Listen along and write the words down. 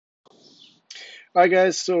All right,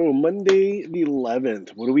 guys, so Monday the 11th,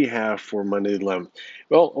 what do we have for Monday the 11th?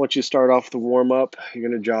 Well, I want you to start off the warm up. You're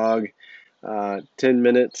going to jog 10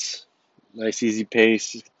 minutes, nice easy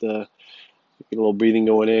pace. Get a little breathing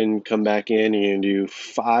going in, come back in. You're going to do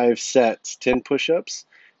 5 sets, 10 push ups,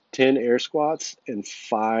 10 air squats, and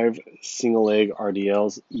 5 single leg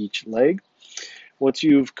RDLs each leg. Once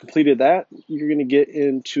you've completed that, you're going to get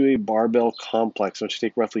into a barbell complex, which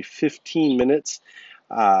take roughly 15 minutes.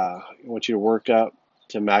 I want you to work up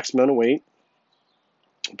to max amount of weight,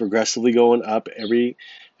 progressively going up every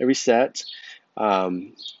set.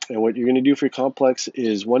 And what you're going to do for your complex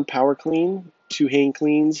is 1 power clean, 2 hang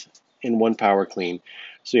cleans, and 1 power clean.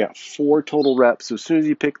 So you got 4 total reps. So as soon as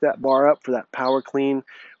you pick that bar up for that power clean,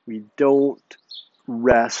 we don't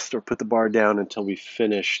rest or put the bar down until we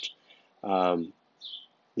finished um,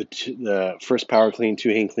 the first power clean, 2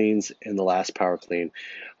 hang cleans, and the last power clean.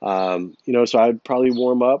 So I'd probably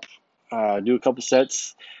warm up, do a couple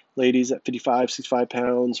sets, ladies at 55, 65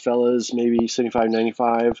 pounds, fellas maybe 75,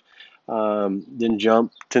 95. Then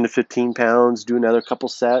jump 10 to 15 pounds, do another couple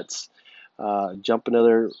sets, jump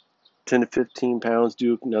another 10 to 15 pounds,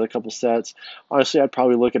 do another couple sets. Honestly, I'd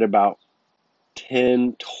probably look at about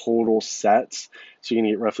 10 total sets. So you're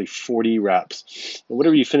going to get roughly 40 reps. And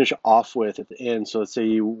whatever you finish off with at the end, so let's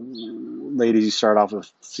say ladies, you start off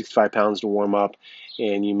with 65 pounds to warm up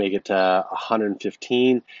and you make it to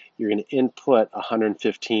 115, you're going to input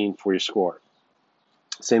 115 for your score.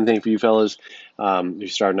 Same thing for you fellas. You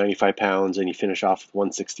start 95 pounds and you finish off with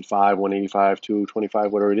 165, 185,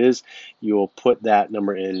 225, whatever it is, you will put that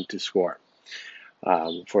number in to score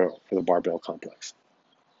for the barbell complex.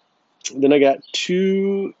 Then I got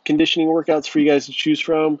 2 conditioning workouts for you guys to choose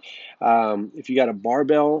from. If you got a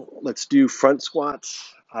barbell, let's do front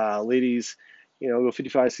squats. Ladies, go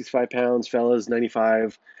 55, 65 pounds. Fellas,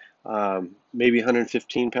 95, maybe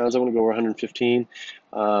 115 pounds. I'm going to go over 115.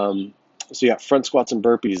 So you got front squats and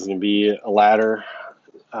burpees. It's going to be a ladder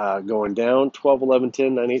going down 12, 11,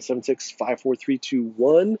 10, 9, 8, 7, 6, 5, 4, 3, 2,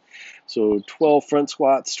 1. So 12 front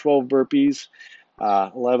squats, 12 burpees.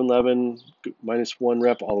 11, 11, minus 1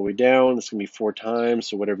 rep all the way down. It's going to be 4 times.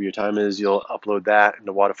 So whatever your time is, you'll upload that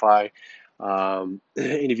into Wodify. And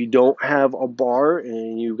if you don't have a bar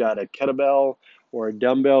and you've got a kettlebell or a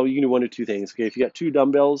dumbbell, you can do one of two things. Okay, if you got 2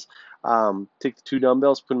 dumbbells, take the 2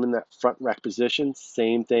 dumbbells, put them in that front rack position.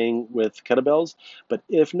 Same thing with kettlebells. But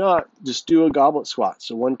if not, just do a goblet squat.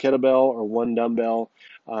 So 1 kettlebell or 1 dumbbell.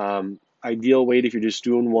 Ideal weight if you're just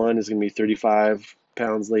doing one is going to be 35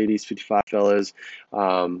 pounds, ladies, 55 fellas.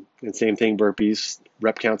 And same thing, burpees.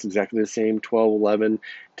 Rep counts exactly the same: 12, 11,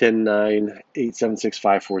 10, 9, 8, 7, 6,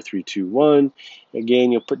 5, 4, 3, 2, 1.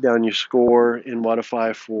 Again, you'll put down your score in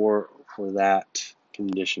Wodify for that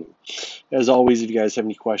conditioning. As always, if you guys have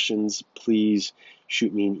any questions, please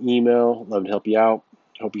shoot me an email. Love to help you out.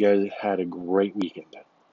 Hope you guys had a great weekend.